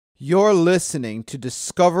You're listening to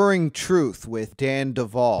Discovering Truth with Dan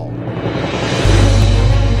Duval.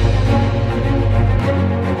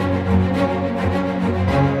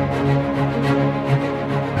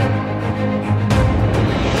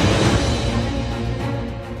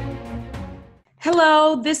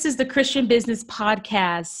 Hello, this is the Christian Business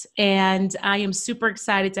Podcast, and I am super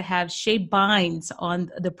excited to have Shae Bynes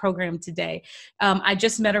on the program today. I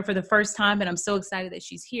just met her for the first time, and I'm so excited that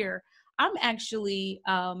she's here. I'm actually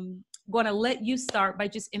going to let you start by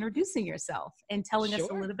just introducing yourself and telling us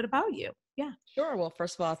a little bit about you. Yeah. Sure. Well,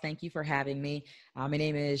 first of all, thank you for having me. My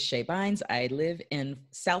name is Shae Bynes. I live in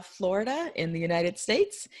South Florida in the United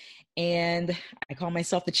States, and I call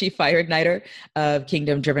myself the Chief Fire Igniter of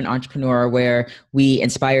Kingdom Driven Entrepreneur, where we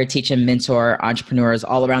inspire, teach, and mentor entrepreneurs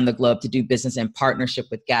all around the globe to do business in partnership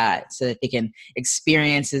with God so that they can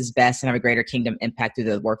experience His best and have a greater kingdom impact through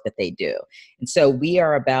the work that they do. And so we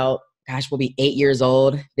are about, we'll be 8 years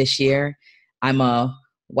old this year. I'm a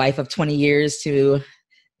wife of 20 years to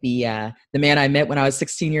the man I met when I was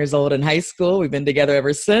 16 years old in high school. We've been together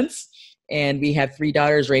ever since. And we have 3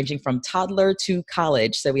 daughters ranging from toddler to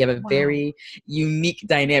college. So we have a very unique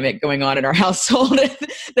dynamic going on in our household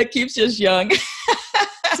that keeps us young.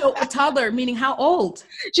 So a toddler, meaning how old?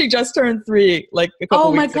 She just turned 3 like a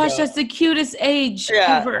couple weeks ago. Oh my gosh, that's the cutest age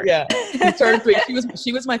ever. Yeah, she turned 3.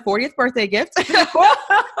 She was my 40th birthday gift.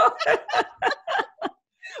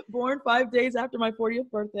 Born 5 days after my 40th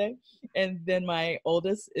birthday. And then my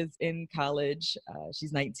oldest is in college.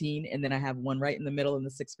 She's 19. And then I have one right in the middle in the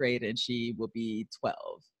 6th grade, and she will be 12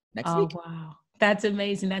 next week. Oh, wow. That's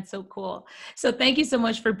amazing. That's so cool. So thank you so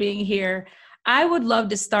much for being here. I would love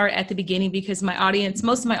to start at the beginning because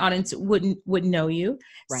most of my audience wouldn't know you.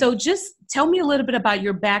 Right. So just tell me a little bit about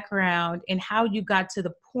your background and how you got to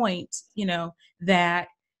the point, that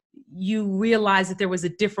you realized that there was a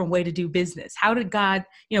different way to do business. How did God,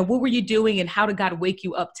 what were you doing, and how did God wake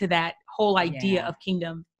you up to that whole idea of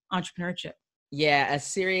kingdom entrepreneurship? Yeah, a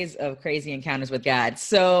series of crazy encounters with God.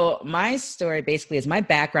 So my story basically is my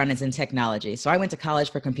background is in technology. So I went to college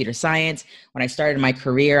for computer science. When I started my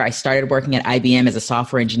career, I started working at IBM as a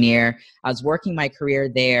software engineer. I was working my career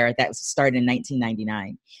there. That started in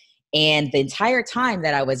 1999. And the entire time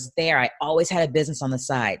that I was there, I always had a business on the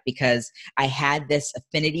side because I had this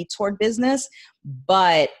affinity toward business,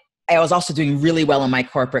 but I was also doing really well in my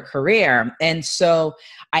corporate career. And so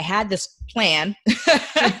I had this plan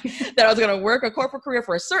that I was going to work a corporate career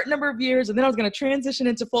for a certain number of years, and then I was going to transition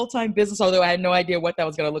into full-time business, although I had no idea what that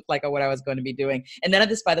was going to look like or what I was going to be doing. And none of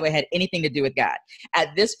this, by the way, had anything to do with God.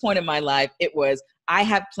 At this point in my life, it was, I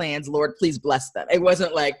have plans, Lord, please bless them. It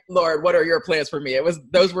wasn't like, Lord, what are your plans for me?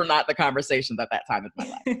 Those were not the conversations at that time in my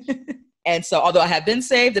life. And so, although I have been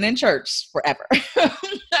saved and in church forever.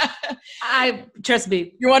 Trust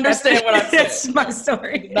me. You understand what I'm saying. That's my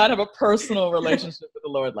story. I did not have a personal relationship with the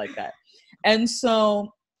Lord like that. And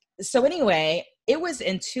so anyway, it was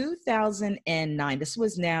in 2009. This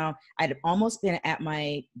was now, I'd almost been at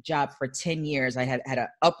my job for 10 years. I had an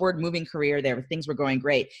upward moving career there. Things were going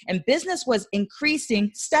great. And business was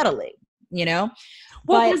increasing steadily,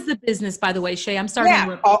 What was the business, by the way, Shae? I'm starting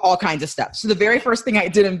with all kinds of stuff. So the very first thing I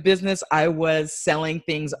did in business, I was selling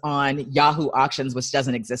things on Yahoo auctions, which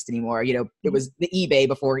doesn't exist anymore. It was the eBay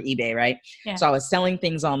before eBay, right? Yeah. So I was selling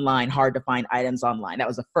things online, hard to find items online. That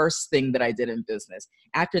was the first thing that I did in business.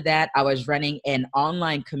 After that, I was running an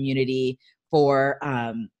online community for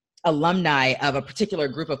alumni of a particular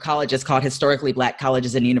group of colleges called Historically Black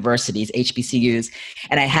Colleges and Universities, HBCUs.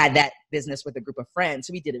 And I had that business with a group of friends.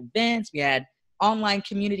 So we did events, we had online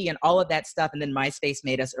community and all of that stuff. And then Myspace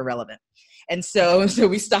made us irrelevant. And so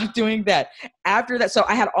we stopped doing that. After that, so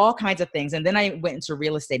I had all kinds of things. And then I went into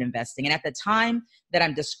real estate investing. And at the time that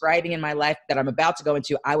I'm describing in my life that I'm about to go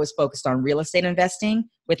into, I was focused on real estate investing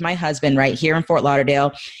with my husband right here in Fort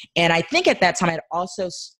Lauderdale. And I think at that time I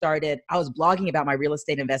was blogging about my real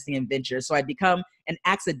estate investing and ventures. So I'd become an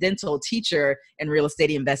accidental teacher in real estate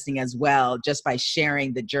investing as well, just by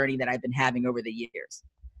sharing the journey that I've been having over the years.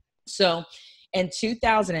 So in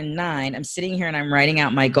 2009, I'm sitting here and I'm writing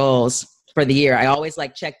out my goals for the year. I always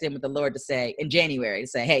checked in with the Lord in January to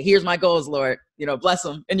say, hey, here's my goals, Lord, bless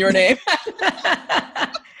them in your name.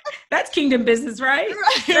 That's kingdom business, right?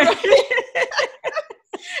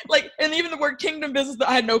 Right. And even the word kingdom business,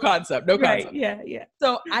 I had no concept. Right. Yeah.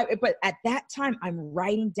 So but at that time, I'm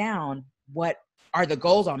writing down what are the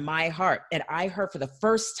goals on my heart. And I heard for the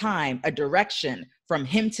first time a direction from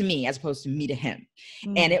Him to me as opposed to me to Him.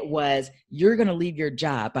 Mm. And it was, you're going to leave your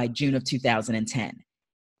job by June of 2010.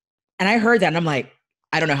 And I heard that and I'm like,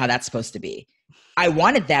 I don't know how that's supposed to be. I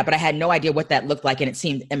wanted that, but I had no idea what that looked like. And it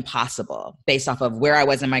seemed impossible based off of where I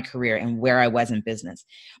was in my career and where I was in business.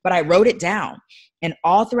 But I wrote it down. And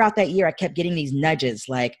all throughout that year, I kept getting these nudges.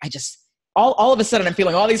 Like all of a sudden I'm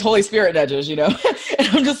feeling all these Holy Spirit nudges, you know, and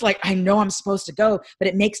I'm just like, I know I'm supposed to go, but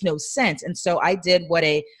it makes no sense. And so I did what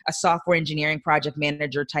a software engineering project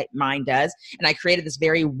manager type mind does. And I created this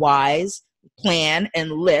very wise plan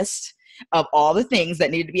and list of all the things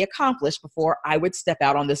that needed to be accomplished before I would step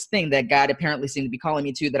out on this thing that God apparently seemed to be calling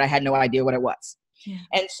me to, that I had no idea what it was. Yeah.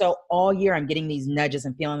 And so all year I'm getting these nudges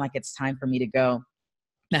and feeling like it's time for me to go.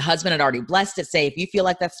 My husband had already blessed it. Say, if you feel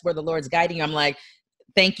like that's where the Lord's guiding you, I'm like,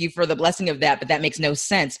 thank you for the blessing of that. But that makes no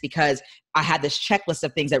sense because I had this checklist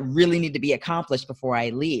of things that really need to be accomplished before I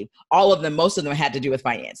leave. All of them, most of them had to do with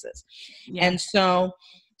finances. Yeah. And so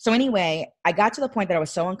anyway, I got to the point that I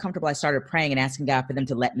was so uncomfortable, I started praying and asking God for them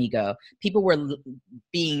to let me go. People were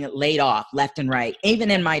being laid off left and right, even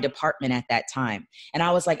in my department at that time. And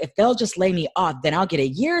I was like, if they'll just lay me off, then I'll get a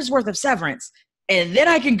year's worth of severance. And then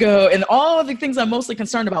I can go and all of the things I'm mostly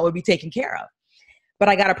concerned about would be taken care of. But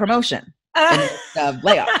I got a promotion instead of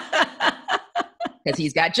layoff because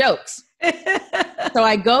he's got jokes. So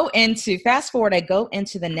I go into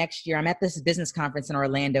the next year. I'm at this business conference in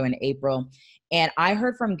Orlando in April. And I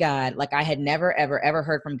heard from God like I had never, ever, ever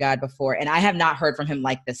heard from God before. And I have not heard from him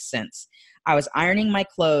like this since. I was ironing my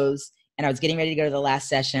clothes and I was getting ready to go to the last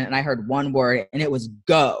session. And I heard one word and it was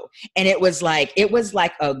go. And it was like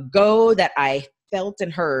a go that I felt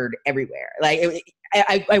and heard everywhere. Like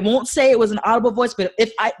I won't say it was an audible voice, but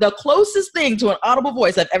the closest thing to an audible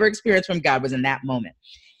voice I've ever experienced from God was in that moment.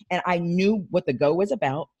 And I knew what the go was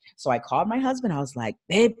about. So I called my husband. I was like,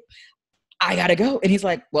 babe, I got to go. And he's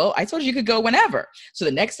like, well, I told you could go whenever. So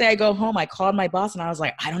the next day I go home, I called my boss and I was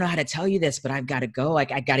like, I don't know how to tell you this, but I've got to go.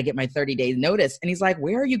 Like, I got to get my 30 days notice. And he's like,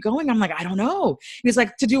 where are you going? I'm like, I don't know. And he's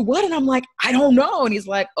like, to do what? And I'm like, I don't know. And he's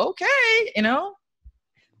like, okay,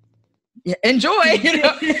 enjoy.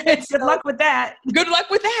 Good luck with that. Good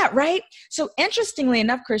luck with that, right? So interestingly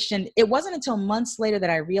enough, Christian, it wasn't until months later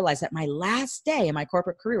that I realized that my last day in my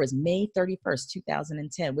corporate career was May 31st,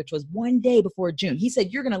 2010, which was one day before June. He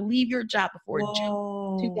said, you're going to leave your job before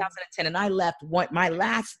June 2010. And I left my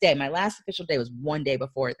last official day was one day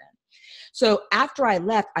before then. So after I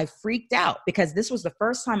left, I freaked out because this was the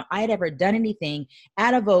first time I had ever done anything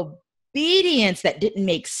out of obedience that didn't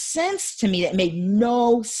make sense to me, that made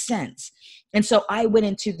no sense. And so I went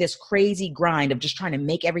into this crazy grind of just trying to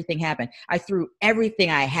make everything happen. I threw everything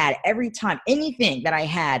I had, anything that I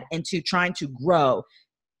had into trying to grow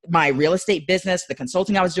my real estate business, the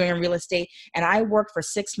consulting I was doing in real estate. And I worked for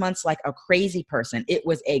 6 months like a crazy person. It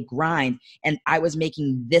was a grind and I was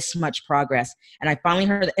making this much progress. And I finally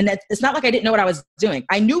heard, and it's not like I didn't know what I was doing.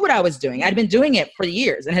 I knew what I was doing. I'd been doing it for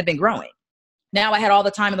years and had been growing. Now I had all the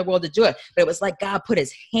time in the world to do it, but it was like God put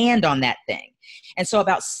his hand on that thing. And so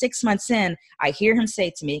about 6 months in, I hear him say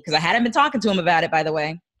to me, because I hadn't been talking to him about it, by the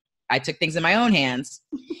way, I took things in my own hands.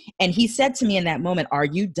 And he said to me in that moment, are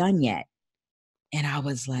you done yet? And I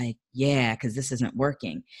was like, yeah, because this isn't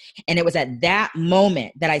working. And it was at that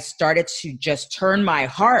moment that I started to just turn my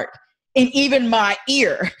heart and even my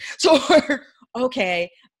ear. So, okay,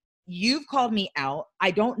 you've called me out.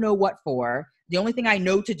 I don't know what for. The only thing I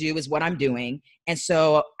know to do is what I'm doing. And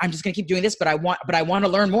so I'm just going to keep doing this, but I want to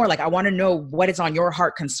learn more. Like, I want to know what is on your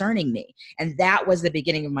heart concerning me. And that was the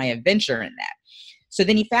beginning of my adventure in that. So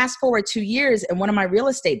then you fast forward 2 years and one of my real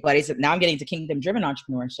estate buddies, now I'm getting to kingdom driven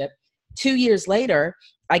entrepreneurship. 2 years later,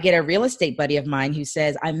 I get a real estate buddy of mine who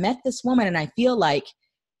says, I met this woman and I feel like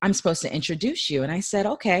I'm supposed to introduce you. And I said,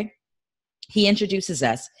 okay. He introduces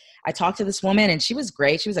us. I talked to this woman and she was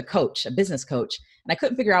great. She was a coach, a business coach. And I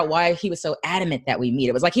couldn't figure out why he was so adamant that we meet.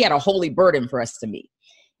 It was like he had a holy burden for us to meet.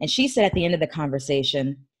 And she said at the end of the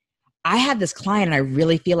conversation, I have this client and I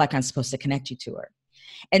really feel like I'm supposed to connect you to her.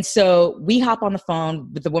 And so we hop on the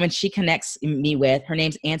phone with the woman she connects me with. Her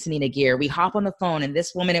name's Antonina Gear. We hop on the phone and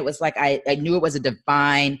this woman, it was like I knew it was a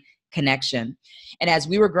divine connection. And as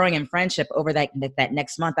we were growing in friendship over that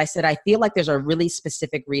next month, I said, I feel like there's a really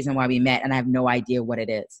specific reason why we met and I have no idea what it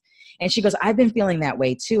is. And she goes, I've been feeling that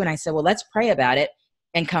way too. And I said, well, let's pray about it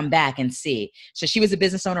and come back and see. So she was a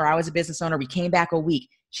business owner. I was a business owner. We came back a week.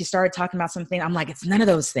 She started talking about something. I'm like, it's none of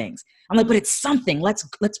those things. I'm like, but it's something. Let's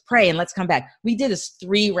pray and let's come back. We did this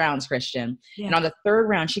 3 rounds, Christian. Yeah. And on the 3rd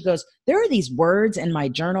round, she goes, there are these words in my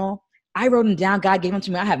journal. I wrote them down. God gave them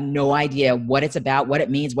to me. I have no idea what it's about, what it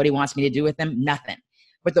means, what he wants me to do with them. Nothing.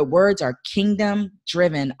 But the words are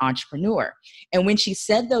kingdom-driven entrepreneur. And when she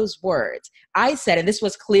said those words, I said, and this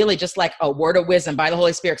was clearly just like a word of wisdom by the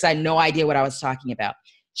Holy Spirit, because I had no idea what I was talking about.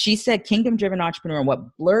 She said kingdom-driven entrepreneur. And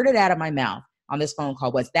what blurted out of my mouth, on this phone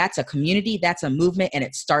call was, that's a community, that's a movement, and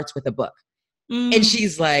it starts with a book. And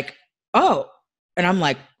she's like, oh. And I'm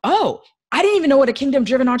like, oh, I didn't even know what a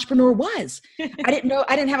kingdom-driven entrepreneur was. I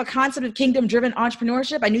didn't have a concept of kingdom-driven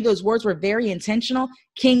entrepreneurship. I knew those words were very intentional,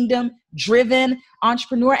 kingdom-driven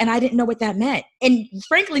entrepreneur, and I didn't know what that meant. And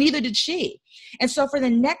frankly, neither did she. And so for the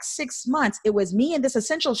next 6 months, it was me and this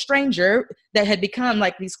essential stranger that had become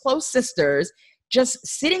like these close sisters, just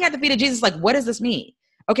sitting at the feet of Jesus, like, what does this mean?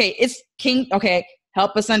 Okay, it's king. Okay,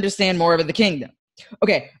 help us understand more of the kingdom.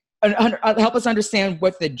 Okay, help us understand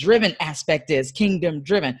what the driven aspect is, kingdom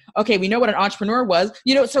driven. Okay, we know what an entrepreneur was,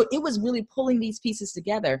 so it was really pulling these pieces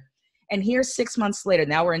together. And here 6 months later,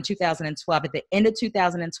 now we're in 2012, at the end of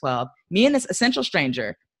 2012, me and this essential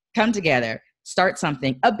stranger come together, start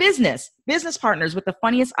something, a business partners with the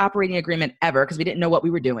funniest operating agreement ever, because we didn't know what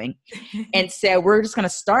we were doing, and said, we're just going to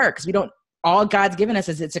start, because all God's given us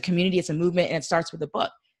is it's a community, it's a movement, and it starts with a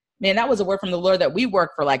book. Man, that was a word from the Lord that we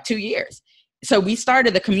worked for like 2 years. So we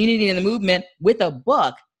started the community and the movement with a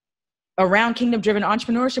book around kingdom-driven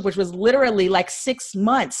entrepreneurship, which was literally like 6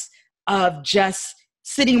 months of just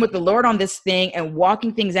sitting with the Lord on this thing and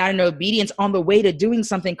walking things out in obedience on the way to doing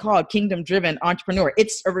something called kingdom-driven entrepreneur.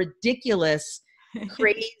 It's a ridiculous,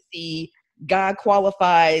 crazy, God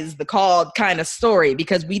qualifies the called kind of story,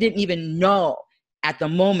 because we didn't even know at the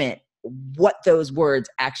moment what those words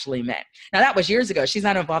actually meant. Now, that was years ago. She's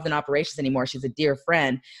not involved in operations anymore. She's a dear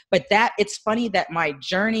friend. But it's funny that my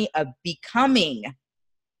journey of becoming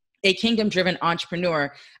a kingdom-driven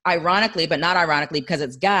entrepreneur, ironically, but not ironically because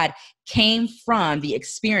it's God, came from the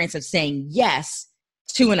experience of saying yes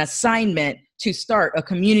to an assignment to start a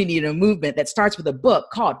community and a movement that starts with a book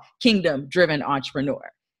called Kingdom-Driven Entrepreneur.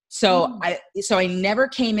 So I never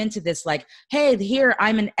came into this like, hey, here,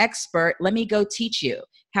 I'm an expert. Let me go teach you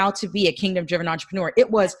how to be a kingdom-driven entrepreneur.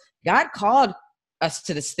 It was God called us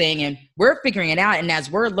to this thing, and we're figuring it out. And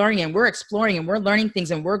as we're learning and we're exploring and we're learning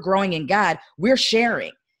things and we're growing in God, we're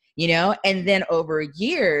sharing, and then over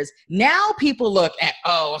years, now people look at,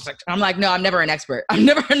 I'm like, no, I'm never an expert. I'm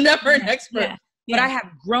never an expert. Yeah. But I have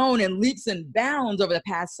grown in leaps and bounds over the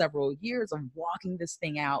past several years of walking this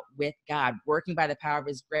thing out with God, working by the power of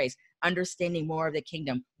his grace, understanding more of the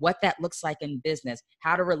kingdom, what that looks like in business,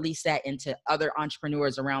 how to release that into other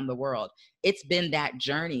entrepreneurs around the world. It's been that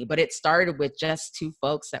journey, but it started with just 2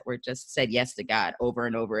 folks that were just said yes to God over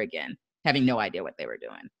and over again, having no idea what they were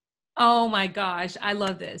doing. Oh my gosh, I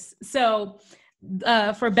love this. So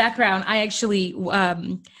for background, I actually,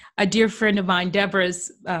 a dear friend of mine,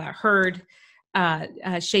 Deborah's, heard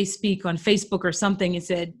Shae speak on Facebook or something and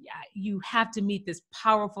said, you have to meet this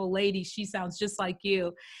powerful lady. She sounds just like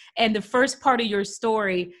you. And the first part of your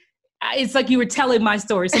story, it's like you were telling my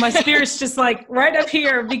story. So my spirit's just like right up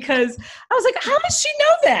here, because I was like, how does she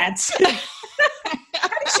know that?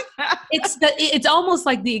 It's almost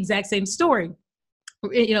like the exact same story.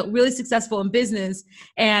 Really successful in business.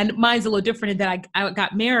 And mine's a little different in that I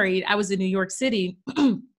got married. I was in New York City,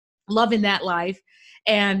 loving that life.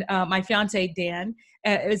 And my fiance, Dan,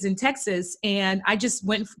 is in Texas. And I just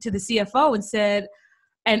went to the CFO and said,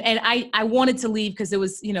 and I wanted to leave because there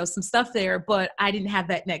was, some stuff there, but I didn't have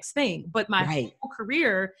that next thing. But my whole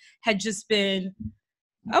career had just been,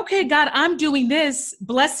 okay, God, I'm doing this.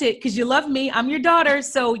 Bless it, because you love me. I'm your daughter.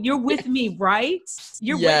 So you're with me, right?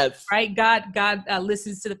 You're with me, right? God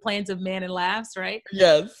listens to the plans of man and laughs, right?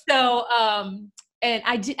 Yes. So, and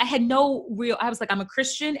I had no I was like, I'm a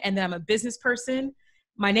Christian and then I'm a business person.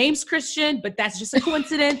 My name's Christian, but that's just a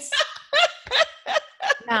coincidence.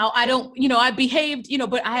 Now I don't, I behaved,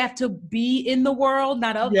 but I have to be in the world,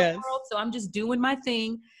 not of the world. So I'm just doing my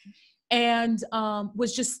thing. And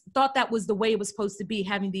was just thought that was the way it was supposed to be,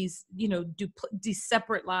 having these, these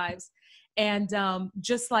separate lives. And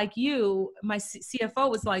just like you, my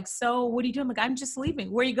CFO was like, so what are you doing? I'm like, I'm just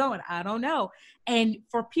leaving. Where are you going? I don't know. And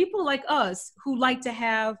for people like us who like to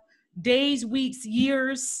have days, weeks,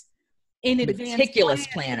 years in advance, meticulous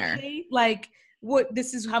planner, like,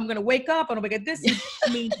 this is how I'm going to wake up. I'm going to wake up this.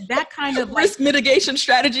 I mean, that kind of risk mitigation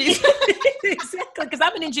strategies. Exactly. Because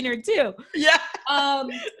I'm an engineer too. Yeah.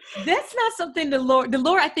 That's not something the Lord,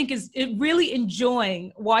 I think, is really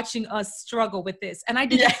enjoying watching us struggle with this. And I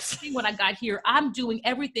did that thing when I got here. I'm doing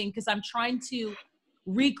everything because I'm trying to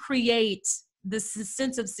recreate the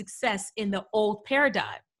sense of success in the old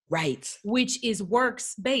paradigm. Right. Which is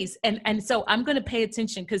works-based. And so I'm going to pay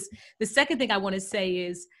attention, because the second thing I want to say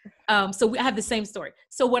is, so we have the same story.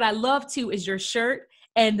 So what I love too is your shirt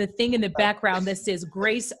and the thing in the background that says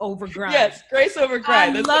grace over grind. Yes, grace over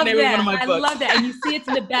grind. That's the name of one of my books. I love that. And you see it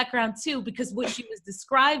in the background too, because what she was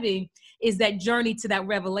describing is that journey to that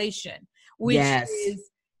revelation, which is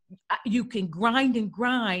you can grind and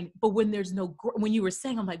grind, but when there's no, when you were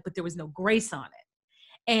saying, I'm like, but there was no grace on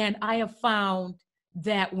it. And I have found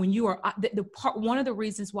that when you are one of the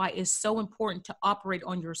reasons why it's so important to operate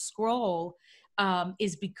on your scroll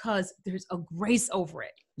is because there's a grace over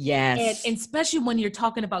it. Yes. And especially when you're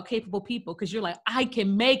talking about capable people, because you're like, I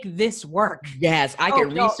can make this work. Yes, I can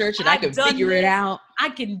research it. I can figure it out. I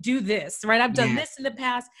can do this, right? I've done this in the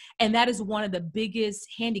past. And that is one of the biggest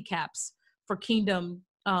handicaps for kingdom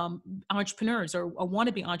entrepreneurs or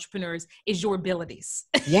wannabe entrepreneurs is your abilities.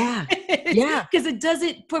 Yeah. Yeah. Because it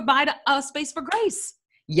doesn't provide a space for grace.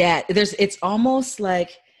 Yeah. It's almost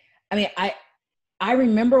like, I mean, I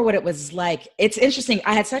remember what it was like. It's interesting.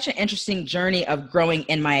 I had such an interesting journey of growing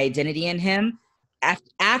in my identity in him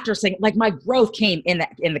after saying, like, my growth came in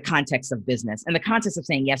the context of business, and the context of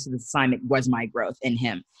saying yes to this assignment was my growth in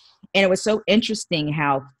him. And it was so interesting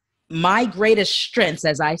how my greatest strengths,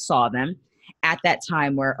 as I saw them at that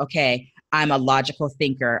time, were, okay, I'm a logical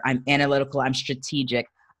thinker. I'm analytical. I'm strategic.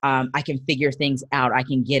 I can figure things out. I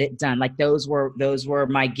can get it done. Like those were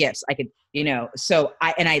my gifts. I could, so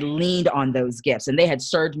I leaned on those gifts, and they had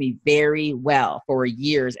served me very well for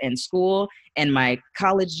years in school and my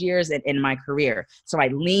college years and in my career. So I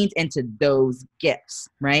leaned into those gifts.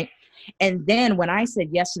 Right. And then when I said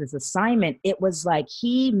yes to this assignment, it was like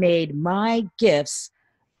he made my gifts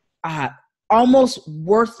almost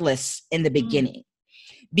worthless in the beginning,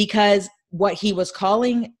 because what he was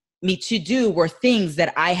calling me to do were things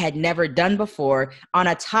that I had never done before on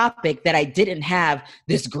a topic that I didn't have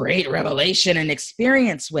this great revelation and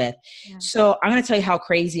experience with. Yeah. So I'm going to tell you how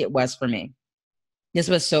crazy it was for me. This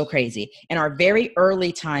was so crazy. In our very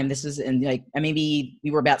early time, this was in maybe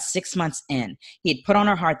we were about 6 months in, he had put on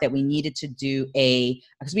our heart that we needed to do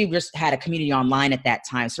because we just had a community online at that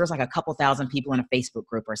time. So there was like a couple thousand people in a Facebook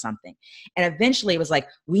group or something. And eventually it was like,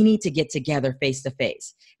 we need to get together face to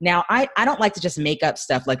face. Now, I don't like to just make up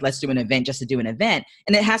stuff like, let's do an event just to do an event.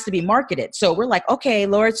 And it has to be marketed. So we're like, okay,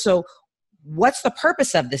 Lord, so what's the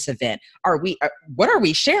purpose of this event? What are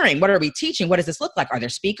we sharing? What are we teaching? What does this look like? Are there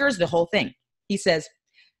speakers? The whole thing. He says,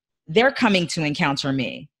 they're coming to encounter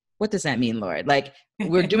me. What does that mean, Lord? Like,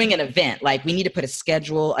 we're doing an event. Like, we need to put a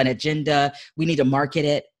schedule, an agenda. We need to market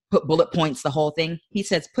it, put bullet points, the whole thing. He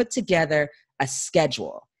says, put together a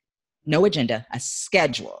schedule. No agenda, a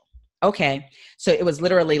schedule. Okay. So it was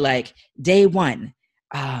literally like day one,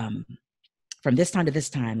 from this time to this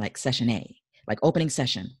time, like session A, like opening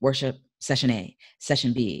session, worship, session A,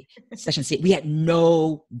 session B, session C. We had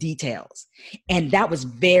no details. And that was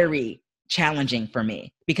very challenging for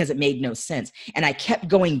me because it made no sense. And I kept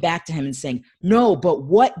going back to him and saying, no, but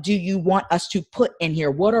what do you want us to put in here?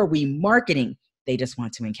 What are we marketing? They just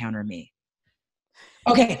want to encounter me.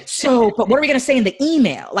 Okay, so, but what are we going to say in the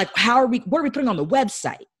email? Like, what are we putting on the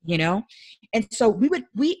website, And so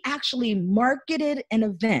we actually marketed an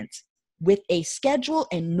event with a schedule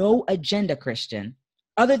and no agenda, Christian,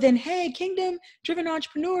 other than, hey, kingdom-driven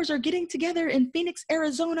entrepreneurs are getting together in Phoenix,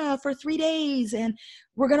 Arizona for 3 days, and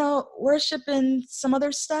we're going to worship and some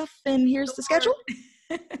other stuff, and here's the schedule.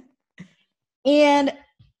 And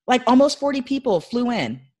like almost 40 people flew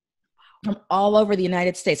in from all over the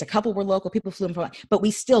United States. A couple were local, people flew in from, but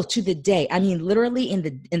we still, to the day, I mean, literally in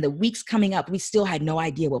the weeks coming up, we still had no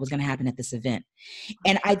idea what was going to happen at this event.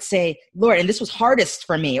 And I'd say, Lord, and this was hardest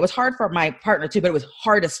for me. It was hard for my partner too, but it was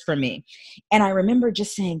hardest for me. And I remember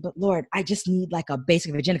just saying, but Lord, I just need like a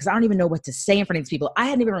basic agenda because I don't even know what to say in front of these people. I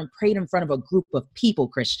hadn't even prayed in front of a group of people,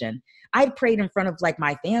 Christian. I'd prayed in front of like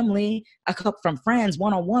my family, a couple from friends,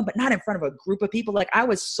 one-on-one, but not in front of a group of people. Like I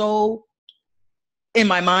was so in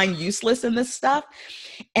my mind useless in this stuff.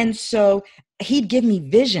 And so he'd give me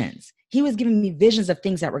visions. He was giving me visions of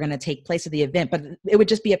things that were going to take place at the event, but it would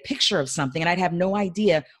just be a picture of something. And I'd have no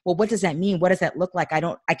idea, well, what does that mean? What does that look like? I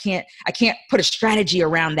can't put a strategy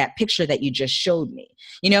around that picture that you just showed me,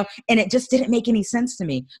 and it just didn't make any sense to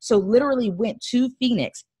me. So literally went to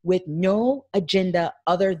Phoenix with no agenda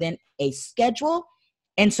other than a schedule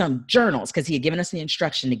and some journals, because he had given us the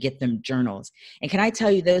instruction to get them journals. And can I tell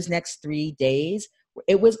you, those next 3 days,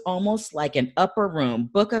 it was almost like an upper room,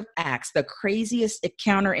 Book of Acts, the craziest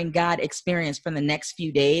encounter in God experience from the next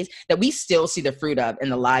few days that we still see the fruit of in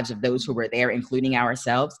the lives of those who were there, including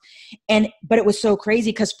ourselves. But it was so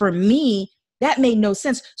crazy because for me, that made no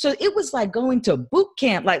sense. So it was like going to boot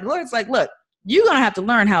camp. Like, Lord's like, look, you're going to have to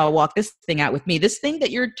learn how to walk this thing out with me. This thing that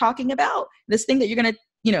you're talking about, this thing that you're going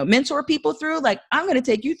to mentor people through, like I'm going to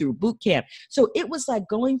take you through boot camp. So it was like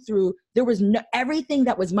going through, there was everything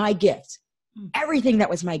that was my gift. Everything that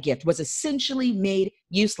was my gift was essentially made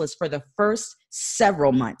useless for the first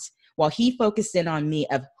several months while he focused in on me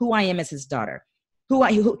of who I am as his daughter,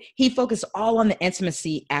 who he focused all on the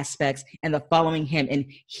intimacy aspects and the following him and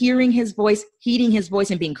hearing his voice, heeding his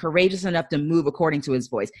voice, and being courageous enough to move according to his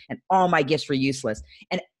voice. And all my gifts were useless.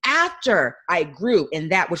 And after I grew in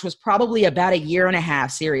that, which was probably about a year and a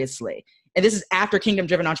half, seriously, and this is after Kingdom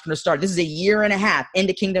Driven Entrepreneur started. This is a year and a half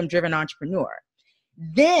into Kingdom Driven Entrepreneur.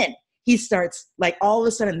 Then he starts, like, all of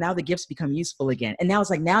a sudden, now the gifts become useful again. And now it's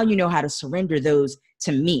like, now you know how to surrender those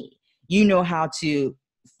to me. You know how to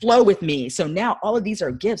flow with me. So now all of these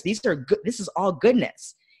are gifts. These are good. This is all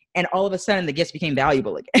goodness. And all of a sudden the gifts became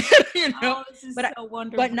valuable again. You know? Oh, this is so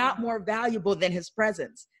wonderful. But not more valuable than his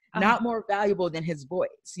presence, not more valuable than his voice,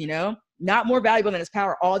 you know, not more valuable than his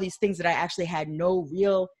power. All these things that I actually had no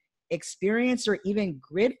real experience or even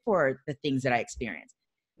grid for the things that I experienced.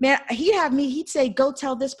 Man, he'd say, go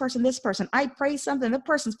tell this person. I'd pray something, the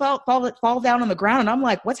person fall down on the ground. And I'm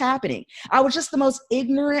like, what's happening? I was just the most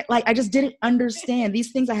ignorant. Like, I just didn't understand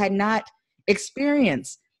these things I had not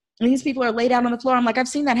experienced. And these people are laid out on the floor. I'm like, I've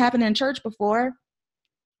seen that happen in church before.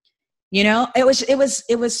 You know, it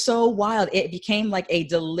was so wild. It became like a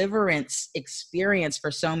deliverance experience for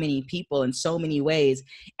so many people in so many ways.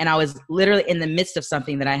 And I was literally in the midst of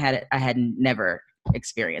something that I had never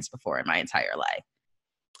experienced before in my entire life.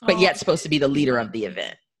 But yet supposed to be the leader of the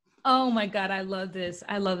event. Oh my God, I love this.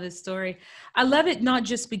 I love this story. I love it not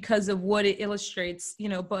just because of what it illustrates, you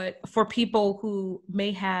know, but for people who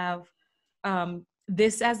may have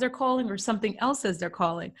this as their calling or something else as their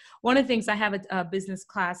calling. One of the things, I have a business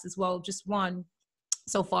class as well, just one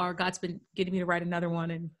so far. God's been getting me to write another one,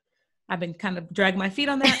 and I've been kind of dragging my feet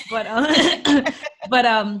on that. But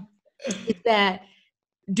it's that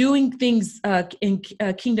doing things in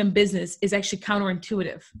kingdom business is actually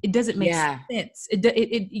counterintuitive. It doesn't make sense.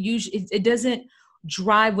 It doesn't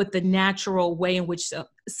drive with the natural way in which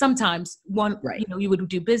sometimes you would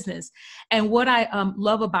do business. And what I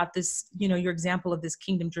love about this, you know, your example of this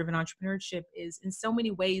kingdom driven entrepreneurship is in so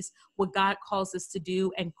many ways what God calls us to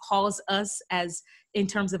do and calls us as in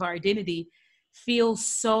terms of our identity feels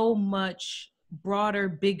so much broader,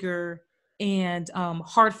 bigger, and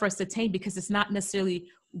hard for us to attain because it's not necessarily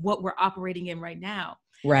what we're operating in right now.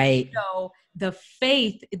 Right. So the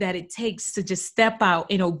faith that it takes to just step out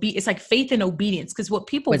in it's like faith and obedience. Because what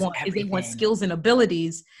people want is they want skills and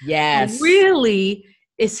abilities. Yes. And really,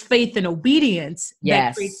 it's faith and obedience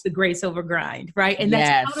that creates the grace over grind, right? And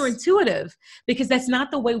that's counterintuitive because that's not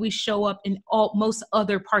the way we show up in most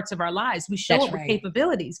other parts of our lives. We show up with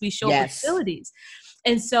capabilities. We show up with abilities.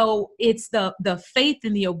 And so it's the faith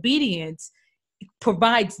and the obedience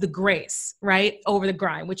provides the grace, right, over the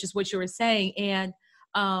grind, which is what you were saying. And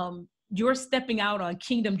you're stepping out on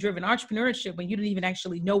kingdom driven entrepreneurship when you didn't even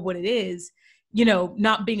actually know what it is, you know,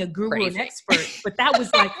 not being a guru or an expert, but that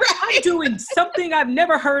was like, I'm doing something I've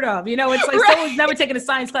never heard of. You know, it's like someone's never taken a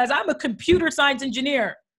science class. I'm a computer science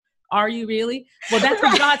engineer. Are you really? Well, that's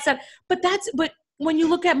what God said. But when you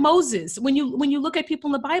look at Moses, when you look at people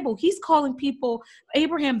in the Bible, he's calling people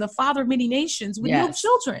Abraham, the father of many nations, with no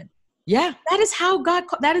children. Yeah. That is how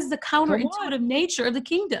that is the counterintuitive nature of the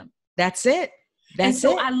kingdom. That's it.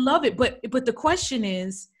 I love it. But the question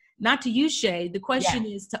is not to you, Shae. The question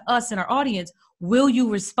is to us and our audience, will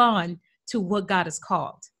you respond to what God has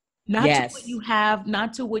called? Not to what you have,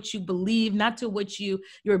 not to what you believe, not to what your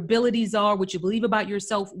abilities are, what you believe about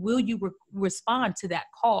yourself. Will you respond to that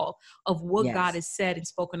call of what God has said and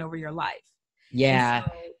spoken over your life? Yeah.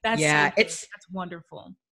 So that's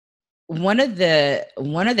wonderful. One of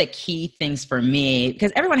the key things for me,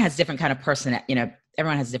 because everyone has different kind of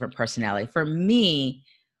everyone has a different personality. For me,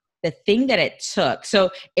 the thing that it took, so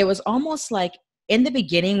it was almost like in the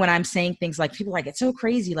beginning when I'm saying things like people are like, it's so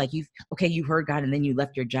crazy. Like you heard God and then you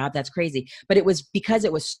left your job. That's crazy. But it was because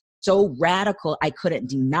it was so radical. I couldn't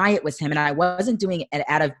deny it was him. And I wasn't doing it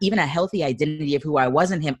out of even a healthy identity of who I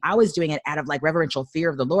wasn't him. I was doing it out of like reverential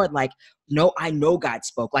fear of the Lord. Like, no, I know God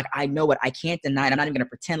spoke. Like, I know it. I can't deny it. I'm not even going to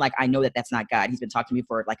pretend like I know that that's not God. He's been talking to me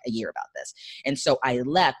for like a year about this. And so I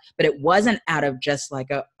left, but it wasn't out of just like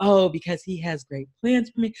because he has great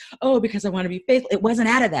plans for me. Oh, because I want to be faithful. It wasn't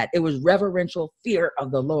out of that. It was reverential fear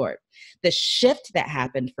of the Lord. The shift that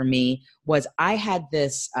happened for me was I had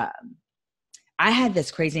this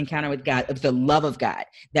crazy encounter with God, of the love of God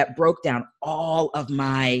that broke down all of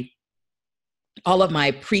my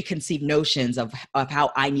preconceived notions of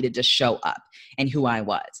how I needed to show up and who I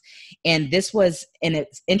was. And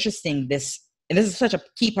it's interesting, and this is such a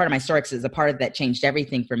key part of my story because it's a part of that changed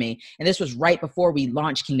everything for me. And this was right before we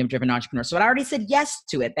launched Kingdom Driven Entrepreneur. So I'd already said yes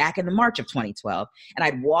to it back in the March of 2012. And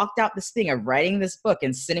I'd walked out this thing of writing this book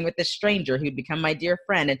and sitting with this stranger who'd become my dear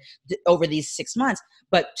friend and over these 6 months.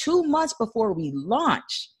 But 2 months before we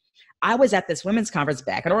launched, I was at this women's conference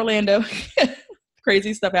back in Orlando.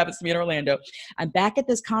 crazy stuff happens to me in Orlando. I'm back at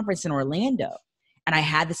this conference in Orlando. And I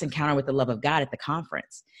had this encounter with the love of God at the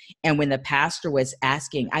conference. And when the pastor was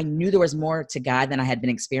asking, I knew there was more to God than I had been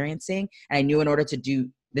experiencing. And I knew in order to do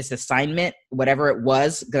this assignment, whatever it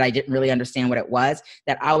was, because I didn't really understand what it was,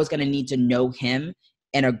 that I was going to need to know him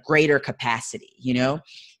in a greater capacity, you know?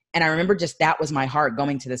 And I remember just that was my heart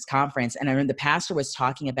going to this conference. And I remember the pastor was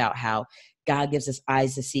talking about how God gives us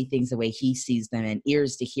eyes to see things the way he sees them and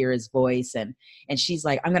ears to hear his voice. And she's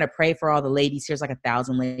like, I'm going to pray for all the ladies. Here's like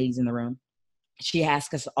 1,000 ladies in the room. She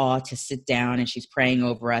asked us all to sit down and she's praying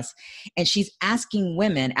over us. And she's asking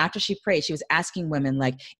women, after she prayed, she was asking women,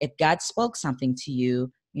 like, if God spoke something to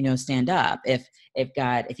you, you know, stand up. If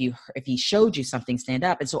he showed you something, stand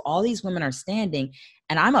up. And so all these women are standing,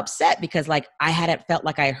 and I'm upset because like I hadn't felt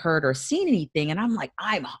like I heard or seen anything. And I'm like,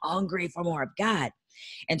 I'm hungry for more of God.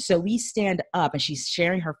 And so we stand up and she's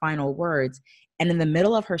sharing her final words. And in the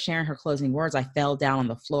middle of her sharing her closing words, I fell down on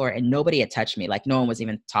the floor and nobody had touched me. Like no one was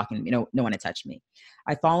even talking to me. No one had touched me.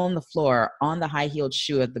 I fall on the floor on the high-heeled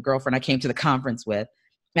shoe of the girlfriend I came to the conference with.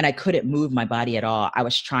 And I couldn't move my body at all. I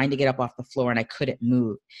was trying to get up off the floor and I couldn't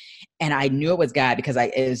move. And I knew it was God because I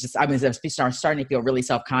was starting to feel really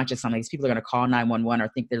self-conscious. I'm like, these people are going to call 911 or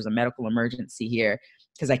think there's a medical emergency here,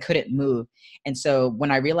 because I couldn't move. And so when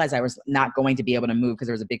I realized I was not going to be able to move because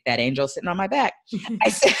there was a big fat angel sitting on my back,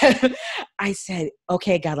 I said,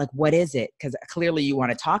 okay, God, like, what is it? Because clearly you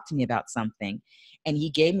want to talk to me about something. And he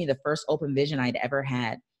gave me the first open vision I'd ever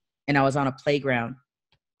had. And I was on a playground.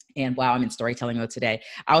 And wow, I'm in storytelling mode today.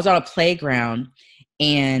 I was on a playground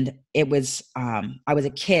and it was, I was a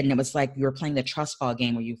kid, and it was like we were playing the trust fall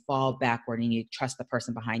game where you fall backward and you trust the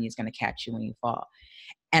person behind you is going to catch you when you fall.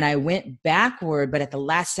 And I went backward, but at the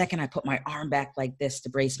last second, I put my arm back like this to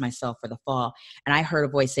brace myself for the fall. And I heard a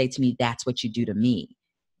voice say to me, that's what you do to me.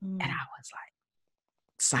 And I was like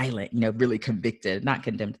silent, you know, really convicted, not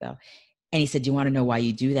condemned though. And he said, do you want to know why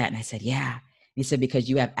you do that? And I said, yeah. He said, because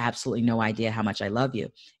you have absolutely no idea how much I love you.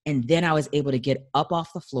 And then I was able to get up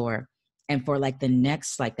off the floor. And for like the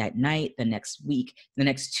next, like that night, the next week, the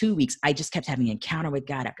next 2 weeks, I just kept having encounter with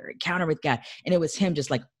God after encounter with God. And it was him just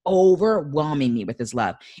like overwhelming me with his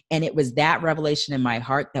love. And it was that revelation in my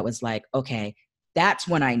heart that was like, okay, that's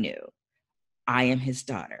when I knew I am his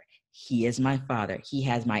daughter. He is my father. He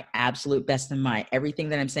has my absolute best in mind. Everything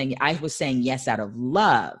that I'm saying, I was saying yes out of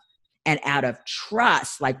love and out of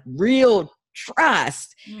trust, like real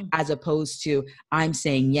trust, as opposed to I'm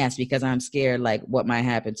saying yes because I'm scared like what might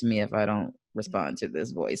happen to me if I don't respond to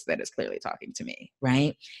this voice that is clearly talking to me,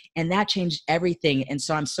 right? And that changed everything. And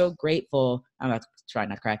so I'm so grateful. I'm about to try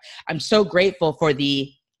not to cry. I'm so grateful for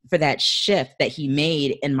that shift that he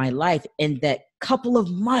made in my life in that couple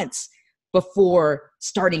of months before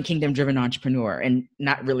starting Kingdom Driven Entrepreneur and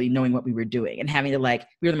not really knowing what we were doing and having to like,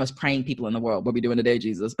 we were the most praying people in the world. What are we doing today,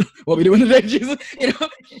 Jesus? What are we doing today, Jesus? You know,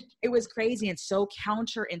 it was crazy and so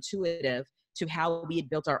counterintuitive to how we had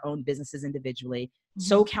built our own businesses individually,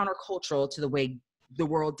 so countercultural to the way the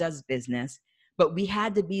world does business. But we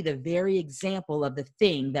had to be the very example of the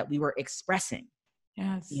thing that we were expressing.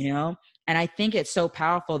 Yes. You know? And I think it's so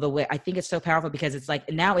powerful because it's like,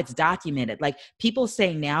 now it's documented. Like people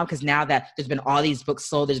say now, because now that there's been all these books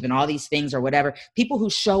sold, there's been all these things or whatever, people who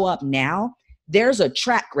show up now, there's a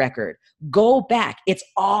track record. Go back. It's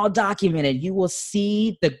all documented. You won't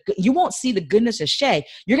see the goodness of Shae.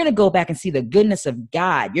 You're going to go back and see the goodness of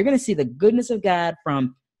God. You're going to see the goodness of God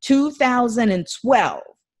from 2012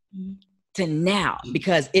 to now,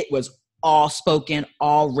 because it was all spoken,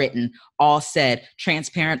 all written, all said,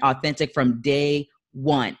 transparent, authentic from day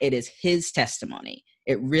one. It is his testimony.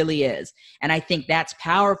 It really is. And I think that's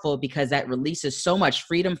powerful because that releases so much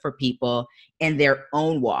freedom for people in their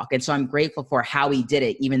own walk. And so I'm grateful for how he did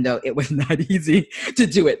it, even though it was not easy to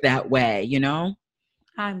do it that way, you know?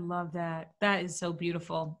 I love that. That is so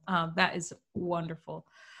beautiful. That is wonderful.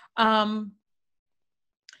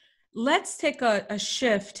 Let's take a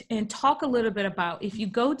shift and talk a little bit about, if you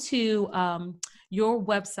go to your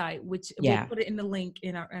website, which we'll put it in the link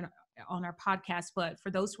on our podcast, but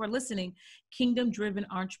for those who are listening,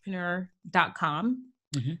 kingdomdrivenentrepreneur.com,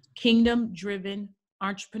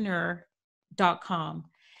 kingdomdrivenentrepreneur.com.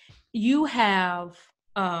 You have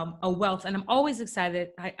a wealth, and I'm always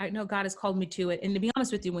excited. I know God has called me to it. And to be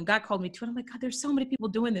honest with you, when God called me to it, I'm like, God, there's so many people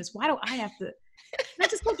doing this. Why do I have to? Can I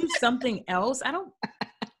just go do something else?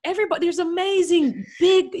 Everybody, there's amazing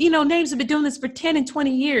big, names have been doing this for 10 and 20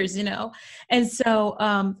 years, And so,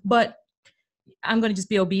 but I'm going to just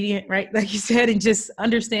be obedient, right? Like you said, and just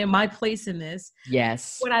understand my place in this.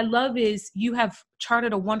 Yes. What I love is you have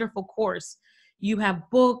charted a wonderful course. You have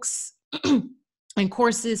books and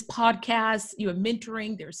courses, podcasts, you have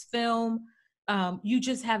mentoring, there's film. you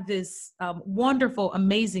just have this wonderful,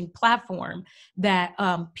 amazing platform that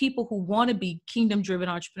people who want to be kingdom-driven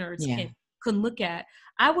entrepreneurs can look at.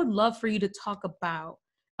 I would love for you to talk about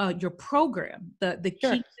your program, the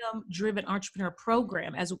Kingdom-Driven Entrepreneur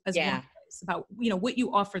Program, as one place, about what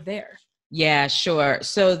you offer there. Yeah, sure.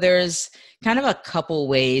 So there's kind of a couple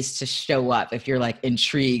ways to show up if you're like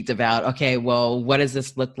intrigued about, okay, well, what does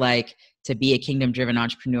this look like to be a kingdom-driven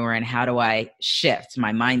entrepreneur, and how do I shift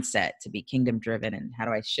my mindset to be kingdom-driven, and how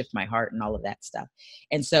do I shift my heart and all of that stuff.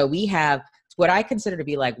 And so we have what I consider to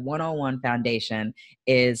be like 101 foundation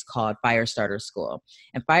is called Firestarter School.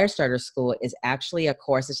 And Firestarter School is actually a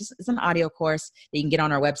course. It's an audio course that you can get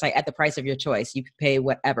on our website at the price of your choice. You can pay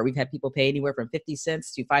whatever. We've had people pay anywhere from 50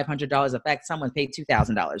 cents to $500. In fact, someone paid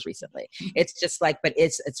 $2,000 recently. It's just like, but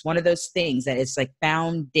it's one of those things that it's like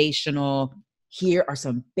foundational. Here are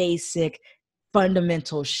some basic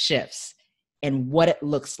fundamental shifts in what it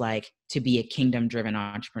looks like to be a kingdom-driven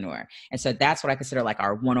entrepreneur. And so that's what I consider like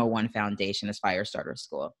our 101 foundation is Firestarter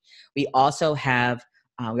School. We also have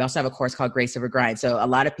a course called Grace Over Grind. So a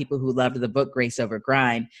lot of people who loved the book Grace Over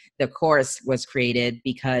Grind, the course was created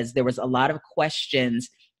because there was a lot of questions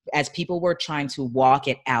as people were trying to walk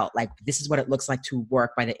it out, like this is what it looks like to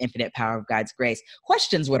work by the infinite power of God's grace.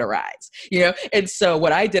 Questions would arise, And so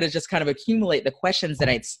what I did is just kind of accumulate the questions that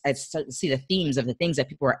I'd see the themes of the things that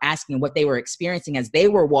people were asking, what they were experiencing as they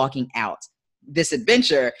were walking out this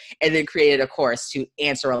adventure, and then created a course to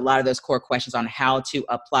answer a lot of those core questions on how to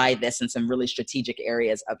apply this in some really strategic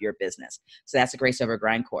areas of your business. So that's a Grace Over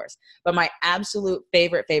Grind course. But my absolute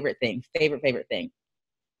favorite thing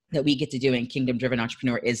that we get to do in Kingdom Driven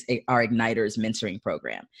Entrepreneur is our Igniters mentoring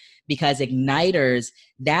program. Because Igniters,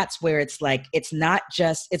 that's where it's like, it's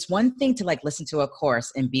one thing to like listen to a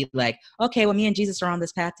course and be like, okay, well, me and Jesus are on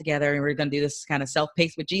this path together and we're going to do this kind of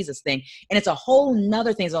self-paced with Jesus thing. And it's a whole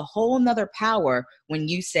nother thing. It's a whole nother power when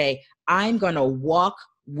you say, I'm going to walk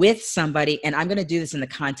with somebody and I'm going to do this in the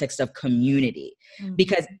context of community.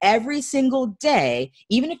 Because every single day,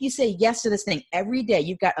 even if you say yes to this thing, every day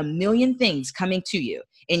you've got a million things coming to you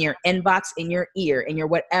in your inbox, in your ear, in your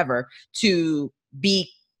whatever, to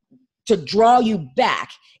draw you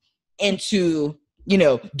back into,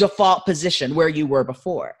 default position where you were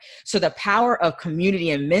before. So the power of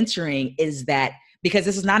community and mentoring is that, because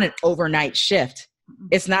this is not an overnight shift.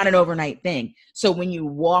 It's not an overnight thing. So when you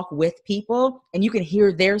walk with people and you can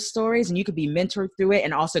hear their stories and you could be mentored through it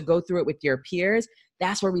and also go through it with your peers,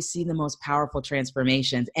 that's where we see the most powerful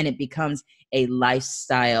transformations, and it becomes a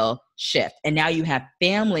lifestyle shift. And now you have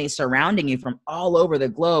families surrounding you from all over the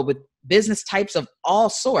globe with business types of all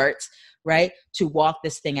sorts, right, to walk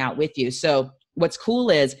this thing out with you. So what's cool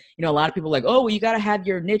is, a lot of people are like, oh, well, you got to have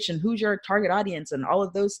your niche and who's your target audience and all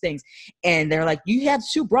of those things. And they're like, you have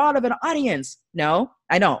too broad of an audience. No,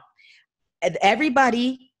 I don't.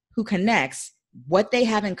 Everybody who connects, what they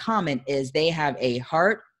have in common is they have a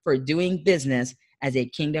heart for doing business as a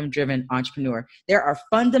kingdom-driven entrepreneur. There are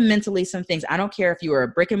fundamentally some things. I don't care if you are a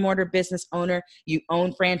brick and mortar business owner, you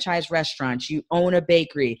own franchise restaurants, you own a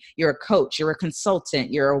bakery, you're a coach, you're a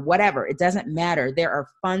consultant, you're a whatever. It doesn't matter. There are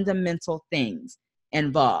fundamental things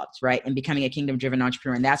involved, right, in becoming a kingdom-driven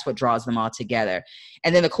entrepreneur, and that's what draws them all together.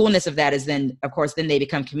 And then the coolness of that is then, of course, then they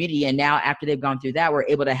become community, and now after they've gone through that, we're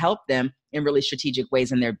able to help them in really strategic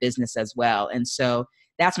ways in their business as well. And so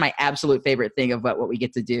that's my absolute favorite thing of what we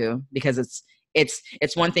get to do, because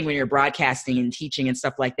it's one thing when you're broadcasting and teaching and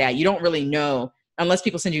stuff like that. You don't really know, unless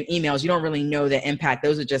people send you emails, you don't really know the impact.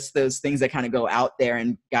 Those are just those things that kind of go out there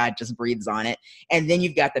and God just breathes on it. And then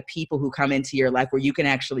you've got the people who come into your life where you can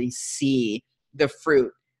actually see the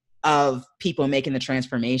fruit of people making the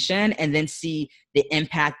transformation, and then see the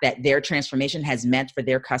impact that their transformation has meant for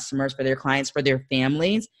their customers, for their clients, for their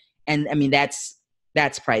families. And I mean, that's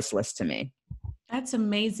priceless to me. That's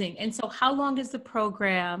amazing. And so how long is the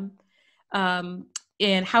program?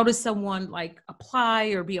 And how does someone like apply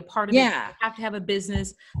or be a part of it? Do you have to have a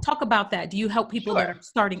business? Talk about that. Do you help people that are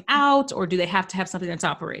starting out, or do they have to have something that's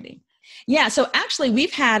operating? Yeah. So actually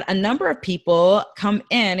we've had a number of people come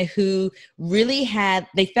in who really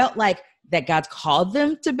they felt like that God's called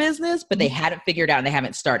them to business, but they hadn't figured out and they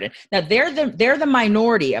haven't started. Now they're the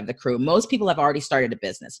minority of the crew. Most people have already started a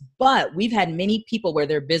business, but we've had many people where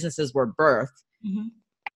their businesses were birthed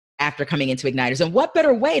after coming into Igniters. And what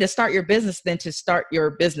better way to start your business than to start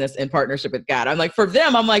your business in partnership with God? I'm like, for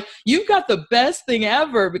them, I'm like, you've got the best thing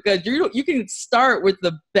ever, because you can start with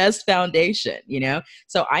the best foundation,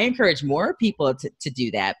 So I encourage more people to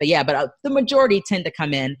do that. But the majority tend to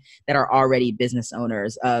come in that are already business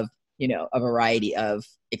owners of, a variety of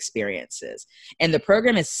experiences. And the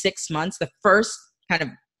program is 6 months. The first kind of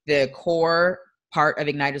the core part of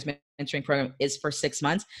Igniters mentoring program is for 6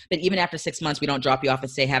 months. But even after 6 months, we don't drop you off and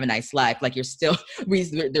say, have a nice life. Like you're still,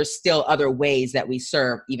 there's still other ways that we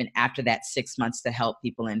serve even after that 6 months to help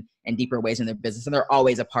people in deeper ways in their business. And they're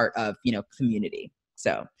always a part of, community.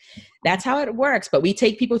 So that's how it works. But we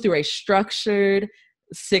take people through a structured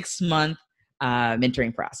 6-month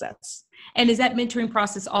mentoring process. And is that mentoring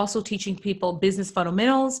process also teaching people business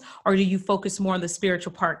fundamentals, or do you focus more on the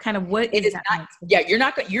spiritual part? Kind of what it is not, yeah,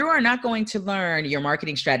 you are not going to learn your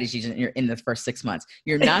marketing strategies in the first 6 months.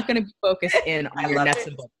 You're not going to be focused in on your nuts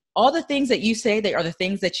and bolts. All the things that you say, they are the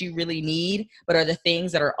things that you really need, but are the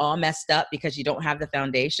things that are all messed up because you don't have the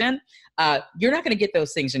foundation. You're not going to get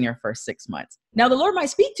those things in your first 6 months. Now, the Lord might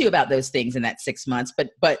speak to you about those things in that 6 months,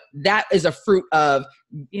 but that is a fruit of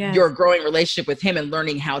your growing relationship with Him and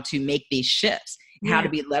learning how to make these shifts, how to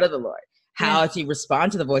be led of the Lord, how to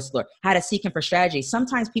respond to the voice of the Lord, how to seek Him for strategy.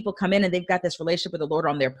 Sometimes people come in and they've got this relationship with the Lord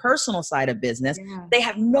on their personal side of business. Yeah. They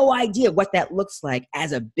have no idea what that looks like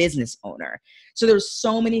as a business owner. So there's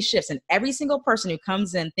so many shifts, and every single person who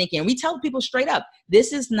comes in thinking, and we tell people straight up,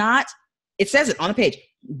 this is not, it says it on the page,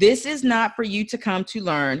 this is not for you to come to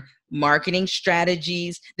learn marketing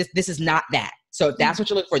strategies. This is not that. So if that's what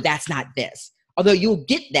you're looking for, that's not this. Although you'll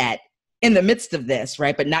get that in the midst of this,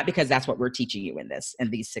 right? But not because that's what we're teaching you in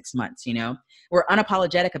these 6 months, We're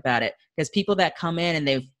unapologetic about it because people that come in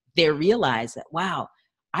and they realize that, wow,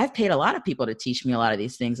 I've paid a lot of people to teach me a lot of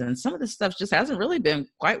these things, and some of this stuff just hasn't really been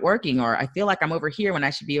quite working, or I feel like I'm over here when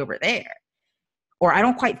I should be over there, or I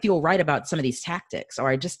don't quite feel right about some of these tactics, or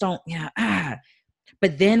I just don't,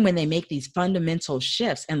 But then when they make these fundamental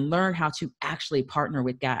shifts and learn how to actually partner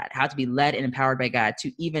with God, how to be led and empowered by God,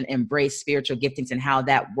 to even embrace spiritual giftings and how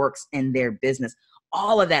that works in their business,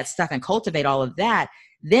 all of that stuff, and cultivate all of that,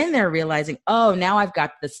 then they're realizing, oh, now I've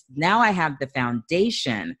got this, now I have the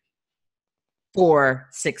foundation for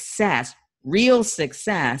success, real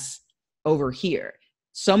success over here.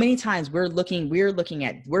 So many times we're thinking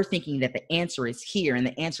that the answer is here and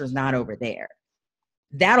the answer is not over there.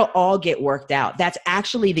 That'll all get worked out. That's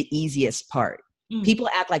actually the easiest part. People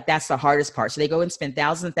act like that's the hardest part. So they go and spend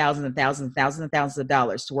thousands and thousands and thousands and thousands and thousands of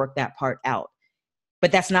dollars to work that part out.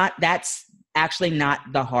 But that's actually not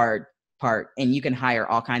the hard part. And you can hire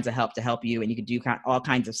all kinds of help to help you, and you can do all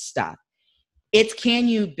kinds of stuff. It's, can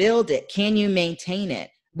you build it? Can you maintain it?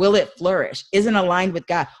 Will it flourish? Isn't aligned with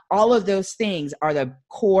God? All of those things are the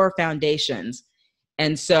core foundations.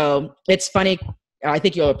 And so it's funny. I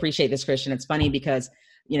think you'll appreciate this, Christian. It's funny because,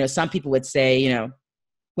 some people would say,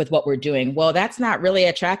 with what we're doing, well, that's not really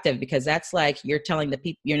attractive because that's like you're telling the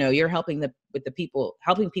people, you're helping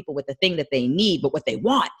people with the thing that they need, but what they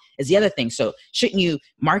want is the other thing. So shouldn't you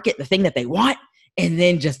market the thing that they want and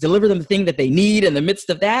then just deliver them the thing that they need in the midst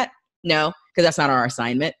of that? No, because that's not our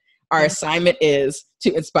assignment. Our assignment is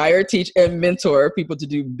to inspire, teach, and mentor people to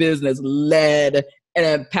do business led and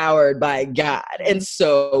empowered by God. And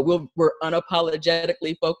so we're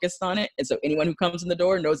unapologetically focused on it. And so anyone who comes in the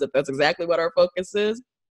door knows that that's exactly what our focus is.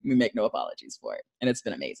 We make no apologies for it. And it's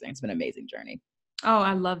been amazing. It's been an amazing journey. Oh,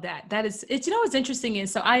 I love that. What's interesting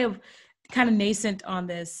is, so I have kind of nascent on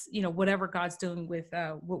this, whatever God's doing with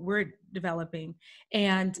what we're developing.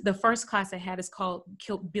 And the first class I had is called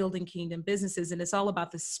Building Kingdom Businesses. And it's all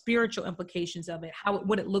about the spiritual implications of it,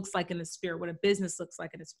 what it looks like in the spirit, what a business looks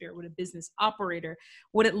like in the spirit, what a business operator,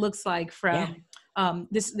 what it looks like from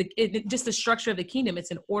just the structure of the kingdom.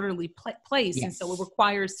 It's an orderly place. Yes. And so it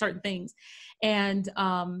requires certain things. And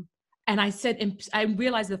I said, and I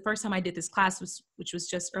realized the first time I did this class, which was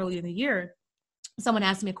just early in the year, someone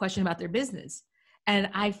asked me a question about their business. And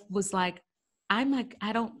I was like, I'm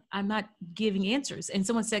not giving answers. And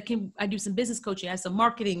someone said, can I do some business coaching? I have some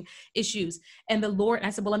marketing issues. And the Lord, I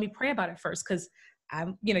said, well, let me pray about it first. Cause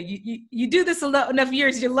I'm, you do this enough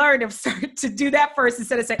years, you learn to start to do that first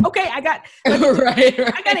instead of saying, okay, I got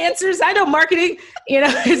I got answers. I know marketing,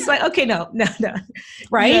 it's like, okay, no.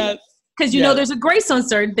 Right. Yes. Cause there's a grace on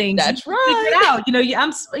certain things. That's right. Figure it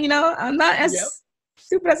out. I'm not as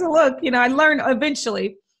stupid as I look, I learned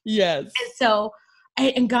eventually. Yes. And so,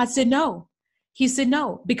 and God said, no. He said,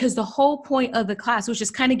 no, because the whole point of the class, which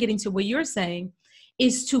is kind of getting to what you're saying,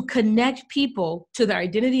 is to connect people to their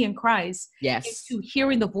identity in Christ. Yes. Is to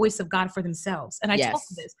hearing the voice of God for themselves. And I told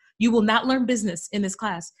them this, you will not learn business in this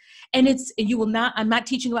class. And I'm not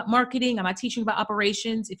teaching about marketing. I'm not teaching about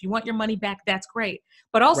operations. If you want your money back, that's great.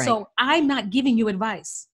 But also I'm not giving you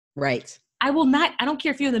advice. Right. I don't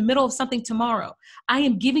care if you're in the middle of something tomorrow. I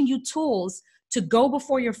am giving you tools to go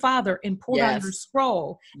before your Father and pull down your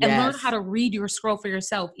scroll and learn how to read your scroll for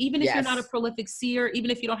yourself. Even if you're not a prolific seer, even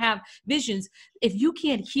if you don't have visions, if you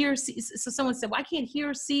can't hear, so someone said, well, I can't hear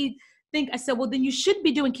or see think, I said, well, then you shouldn't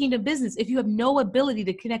be doing kingdom business if you have no ability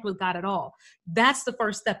to connect with God at all. That's the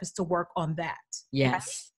first step, is to work on that. Yes. Right?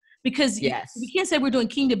 Because we can't say we're doing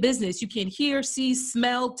kingdom business. You can't hear, see,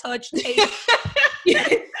 smell, touch, taste.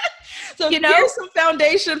 So here's some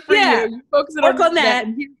foundation for you. You focus work on that.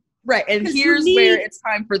 Right. And here's where it's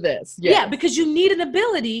time for this. Yes. Yeah, because you need an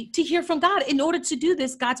ability to hear from God in order to do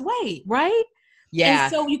this God's way, right? Yeah.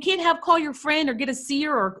 And so you can't call your friend or get a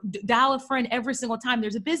seer or dial a friend every single time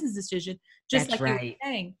there's a business decision, just that's like right. you were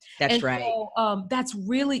saying. That's right. So that's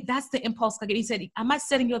the impulse. Like he said, I'm not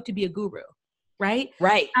setting you up to be a guru, right?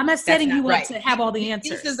 Right. I'm not setting you up to have all the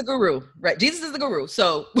answers. Jesus is the guru, right? Jesus is the guru.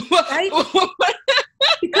 So, right?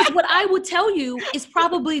 Because what I would tell you is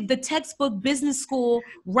probably the textbook business school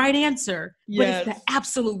right answer, but it's the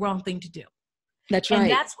absolute wrong thing to do. That's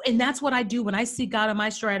right. And that's what I do when I see God on my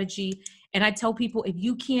strategy. And I tell people, if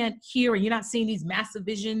you can't hear and you're not seeing these massive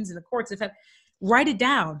visions in the courts, write it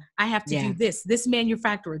down. I have to do this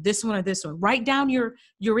manufacturer, this one or this one. Write down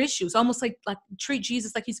your issues, almost like treat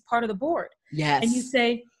Jesus like he's part of the board. Yes. And you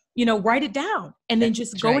say, write it down, and then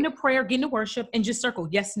just go into prayer, get into worship, and just circle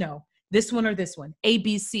yes, no, this one or this one, A,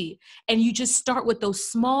 B, C. And you just start with those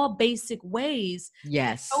small, basic ways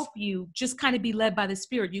to help you just kind of be led by the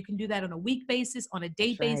Spirit. You can do that on a week basis, on a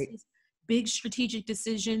day basis, big strategic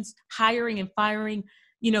decisions, hiring and firing,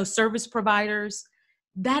 service providers.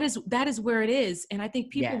 That is where it is. And I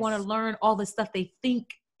think people want to learn all the stuff they think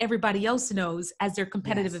everybody else knows as their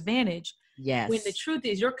competitive advantage. Yes. When the truth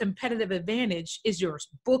is, your competitive advantage is your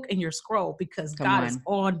book and your scroll, because God is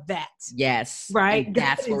on that. Yes. Right. And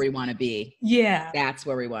that's where we want to be. Yeah. That's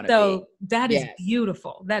where we want to be. So that is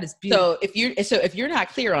beautiful. That is beautiful. So if you're not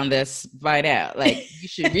clear on this, find out. Like, you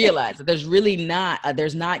should realize that there's really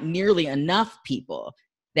there's not nearly enough people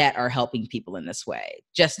that are helping people in this way.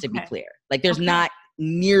 Just to be clear, like there's not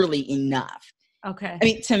nearly enough. Okay. I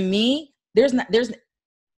mean, to me, this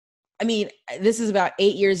is about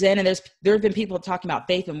 8 years in, and there have been people talking about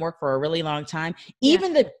faith and work for a really long time.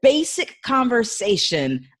 Even the basic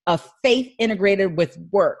conversation of faith integrated with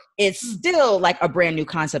work is still like a brand new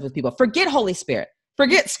concept with people. Forget Holy Spirit.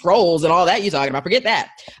 Forget scrolls and all that you're talking about. Forget that.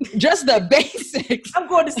 Just the basics. I'm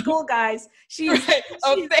going to school, guys.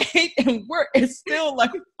 Of faith and work is still like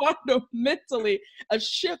fundamentally a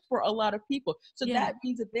shift for a lot of people. So that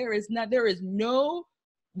means that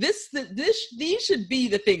these should be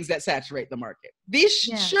the things that saturate the market. These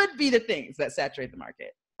should be the things that saturate the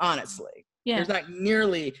market, honestly. Yeah. There's not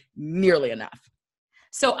nearly enough.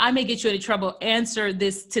 So I may get you into trouble. Answer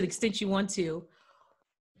this to the extent you want to.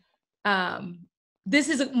 This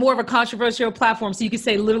is more of a controversial platform, so you can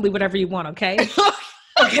say literally whatever you want, okay?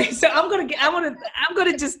 Okay, so I'm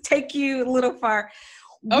gonna just take you a little far.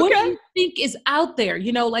 What do you think is out there?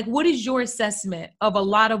 Like, what is your assessment of a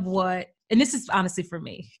lot of what, and this is honestly for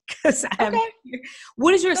me, because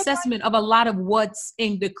what is your assessment of a lot of what's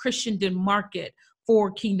in the Christendom market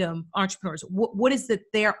for kingdom entrepreneurs? What is it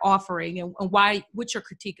they're offering, and why? What's your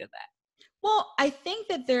critique of that? Well, I think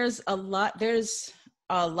that there's a lot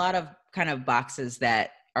of kind of boxes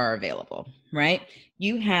that are available, right?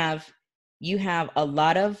 You have a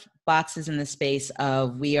lot of boxes in the space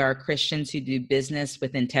of, we are Christians who do business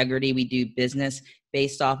with integrity. We do business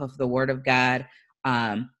based off of the word of God,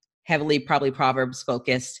 heavily probably Proverbs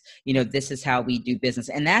focused. This is how we do business.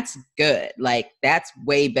 And that's good. Like, that's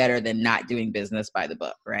way better than not doing business by the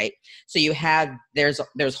book, right? So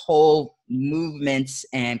there's whole movements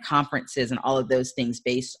and conferences and all of those things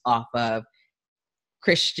based off of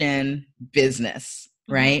Christian business,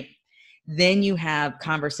 right? Then you have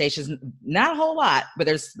conversations, not a whole lot, but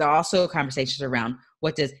there are also conversations around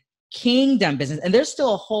what does kingdom business, and there's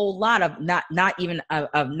still a whole lot of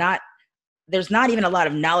there's not even a lot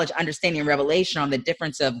of knowledge, understanding, and revelation on the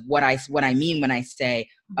difference of what I mean when I say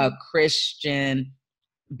a Christian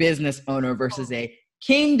business owner versus a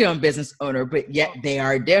kingdom business owner, but yet they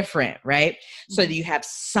are different, right? So you have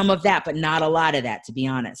some of that, but not a lot of that, to be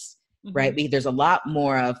honest. Right? There's a lot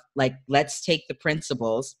more of like, let's take the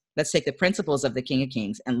principles of the King of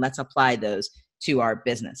Kings and let's apply those to our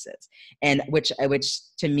businesses. And which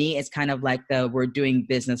to me is kind of like we're doing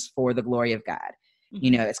business for the glory of God.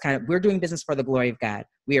 It's kind of, we're doing business for the glory of God.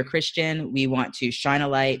 We are Christian. We want to shine a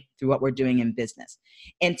light through what we're doing in business.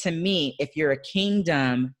 And to me, if you're a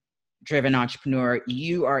kingdom driven entrepreneur,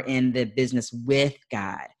 you are in the business with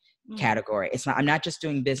God category. I'm not just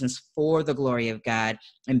doing business for the glory of God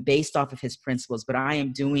and based off of his principles, but I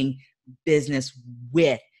am doing business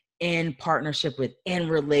with, in partnership with, in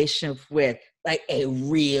relationship with, like, a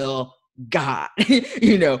real God,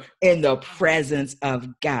 in the presence of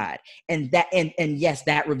God. And yes,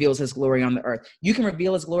 that reveals his glory on the earth. You can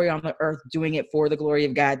reveal his glory on the earth doing it for the glory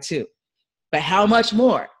of God too. But how much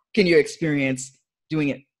more can you experience doing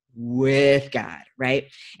it with God, right?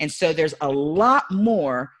 And so there's a lot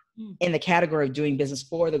more in the category of doing business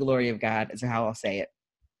for the glory of God, is how I'll say it,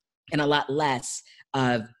 and a lot less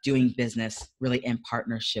of doing business really in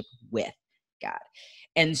partnership with God.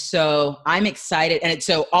 And so I'm excited. And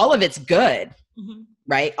so all of it's good,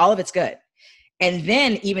 right? All of it's good. And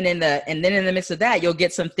then even in the midst of that, you'll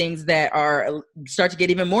get some things that start to get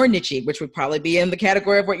even more niche-y, which would probably be in the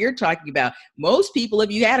category of what you're talking about. Most people, if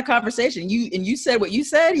you had a conversation, you said what you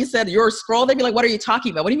said your scroll, they'd be like, what are you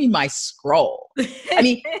talking about? What do you mean my scroll? I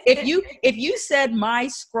mean, if you said my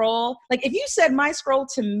scroll, like if you said my scroll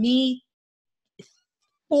to me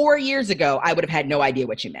 4 years ago, I would have had no idea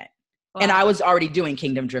what you meant. Wow. And I was already doing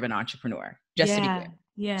Kingdom Driven Entrepreneur, just to be clear.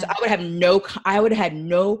 Yeah. So I would have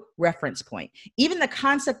no reference point. Even the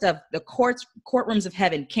concept of the courtrooms of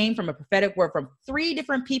heaven came from a prophetic word from 3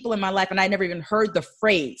 different people in my life. And I never even heard the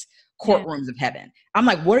phrase courtrooms of heaven. I'm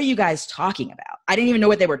like, what are you guys talking about? I didn't even know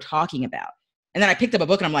what they were talking about. And then I picked up a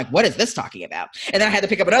book and I'm like, what is this talking about? And then I had to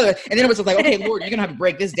pick up another. And then it was like, okay, Lord, you're going to have to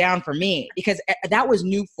break this down for me, because that was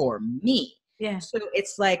new for me. Yeah. So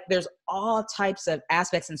it's like, there's all types of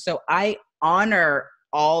aspects. And so I honor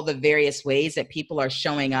all the various ways that people are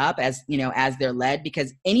showing up as they're led,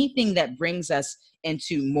 because anything that brings us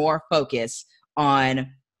into more focus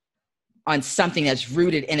on something that's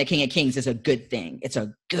rooted in the King of Kings is a good thing. It's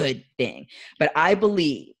a good thing. But I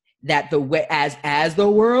believe that the way, as the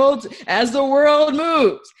world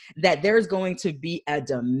moves, that there's going to be a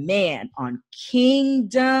demand on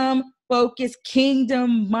kingdom focused,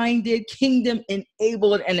 kingdom minded, kingdom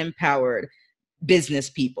enabled and empowered business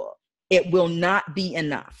people. It will not be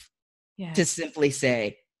enough to simply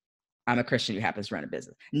say, I'm a Christian who happens to run a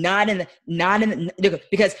business. Not in the,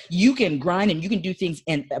 because you can grind and you can do things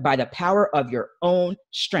by the power of your own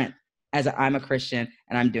strength I'm a Christian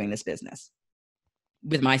and I'm doing this business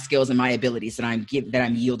with my skills and my abilities that I'm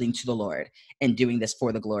yielding to the Lord and doing this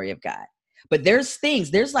for the glory of God. But there's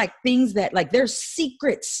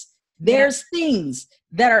secrets. There's things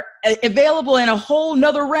that are available in a whole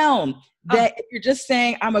nother realm that if you're just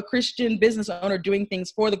saying, I'm a Christian business owner doing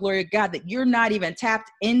things for the glory of God, that you're not even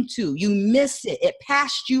tapped into. You miss it. It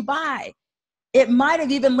passed you by. It might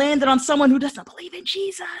have even landed on someone who doesn't believe in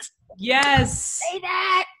Jesus. Yes. Say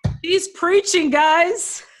that. He's preaching,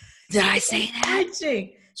 guys. Did I say that?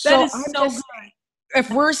 Preaching. That is so good.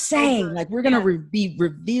 If we're saying like we're going to be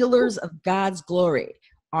revealers of God's glory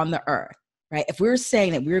on the earth, right? If we're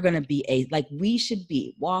saying that we're going to be we should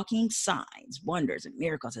be walking signs, wonders, and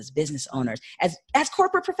miracles as business owners, as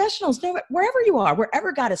corporate professionals, wherever you are,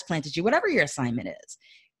 wherever God has planted you, whatever your assignment is,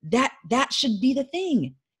 that should be the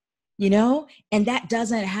thing, and that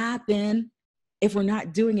doesn't happen if we're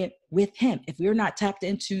not doing it with Him, if we're not tapped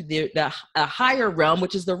into the higher realm,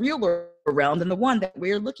 which is the real realm than the one that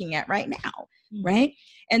we're looking at right now. Right.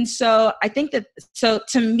 And so I think to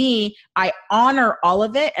me, I honor all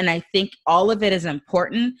of it. And I think all of it is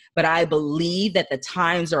important, but I believe that the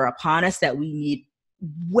times are upon us that we need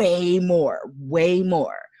way more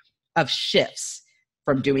of shifts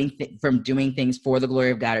from doing things for the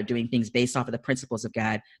glory of God or doing things based off of the principles of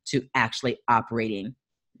God to actually operating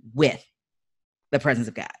with the presence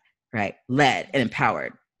of God, right? Led and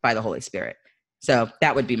empowered by the Holy Spirit. So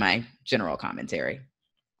that would be my general commentary.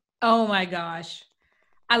 Oh my gosh.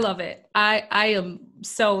 I love it. I am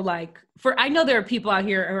so I know there are people out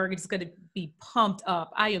here who are just going to be pumped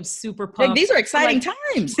up. I am super pumped. These are exciting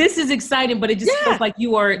times. This is exciting, but it just feels like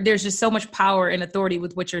there's just so much power and authority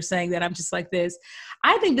with what you're saying that I'm just like this.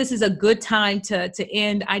 I think this is a good time to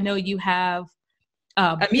end. I know you have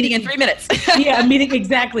a meeting in 3 minutes. Yeah, a meeting.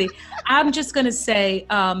 Exactly. I'm just going to say,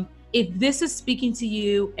 if this is speaking to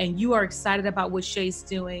you and you are excited about what Shae's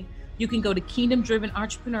doing, you can go to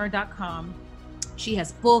kingdomdrivenentrepreneur.com. She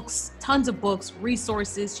has books, tons of books,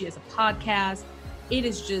 resources. She has a podcast. It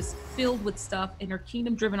is just filled with stuff. And her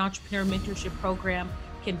Kingdom Driven Entrepreneur Mentorship Program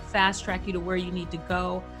can fast track you to where you need to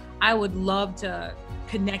go. I would love to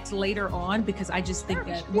connect later on because I just think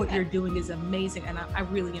that what you're doing is amazing. And I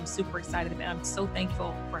really am super excited. And I'm so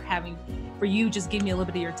thankful for you just giving me a little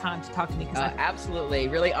bit of your time to talk to me. Absolutely.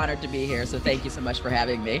 Really honored to be here. So thank you so much for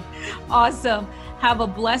having me. Awesome. Have a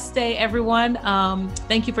blessed day, everyone.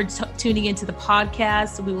 Thank you for tuning into the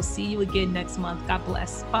podcast. We will see you again next month. God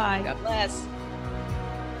bless. Bye. God bless.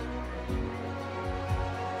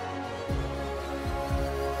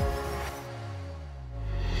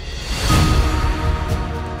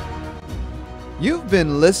 You've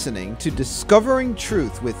been listening to Discovering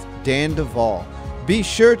Truth with Dan Duval. Be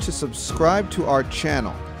sure to subscribe to our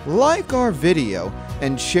channel, like our video,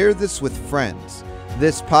 and share this with friends.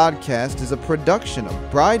 This podcast is a production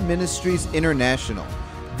of Bride Ministries International.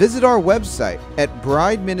 Visit our website at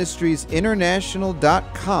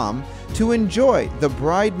brideministriesinternational.com to enjoy the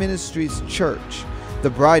Bride Ministries Church, the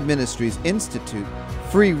Bride Ministries Institute,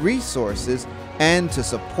 free resources, and to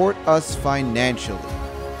support us financially.